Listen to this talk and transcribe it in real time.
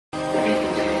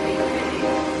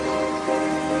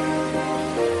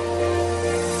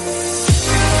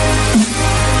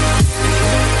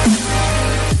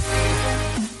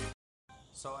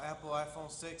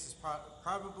iPhone 6 is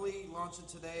probably launching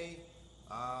today,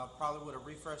 probably with a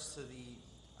refresh to the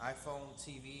iPhone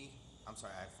TV. I'm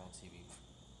sorry, iPhone TV.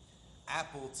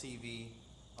 Apple TV.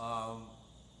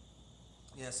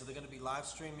 Yeah, so they're going to be live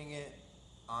streaming it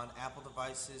on Apple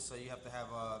devices. So you have to have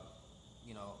a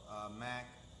Mac,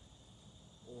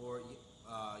 or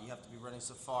you have to be running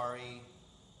Safari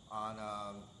on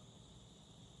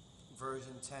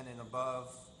version 10 and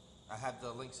above. I have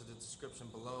the links in the description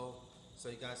below, so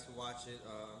you guys can watch it.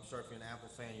 I'm sure if you're an Apple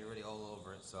fan, you're already all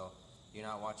over it, so you're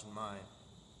not watching my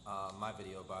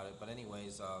video about it. But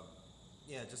anyways,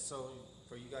 yeah, just so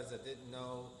for you guys that didn't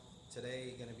know,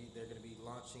 today they're gonna be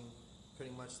launching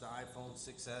pretty much the iPhone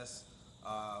 6s.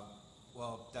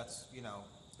 Well, that's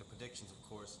the predictions, of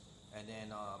course, and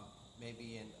then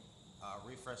maybe in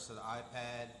refresh to the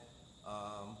iPad,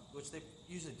 which they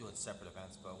usually do in separate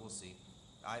events, but we'll see.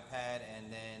 iPad,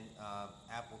 and then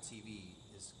Apple TV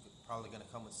is probably going to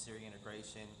come with Siri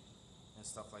integration and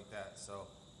stuff like that. So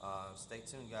stay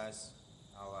tuned, guys.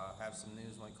 I'll have some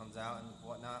news when it comes out and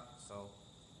whatnot. So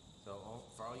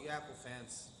for all you Apple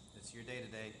fans, it's your day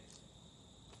today.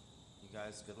 You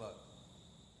guys, good luck.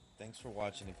 Thanks for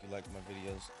watching. If you like my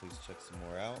videos, please check some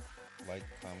more out. Like,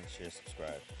 comment, share,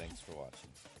 subscribe. Thanks for watching.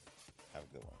 Have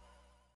a good one.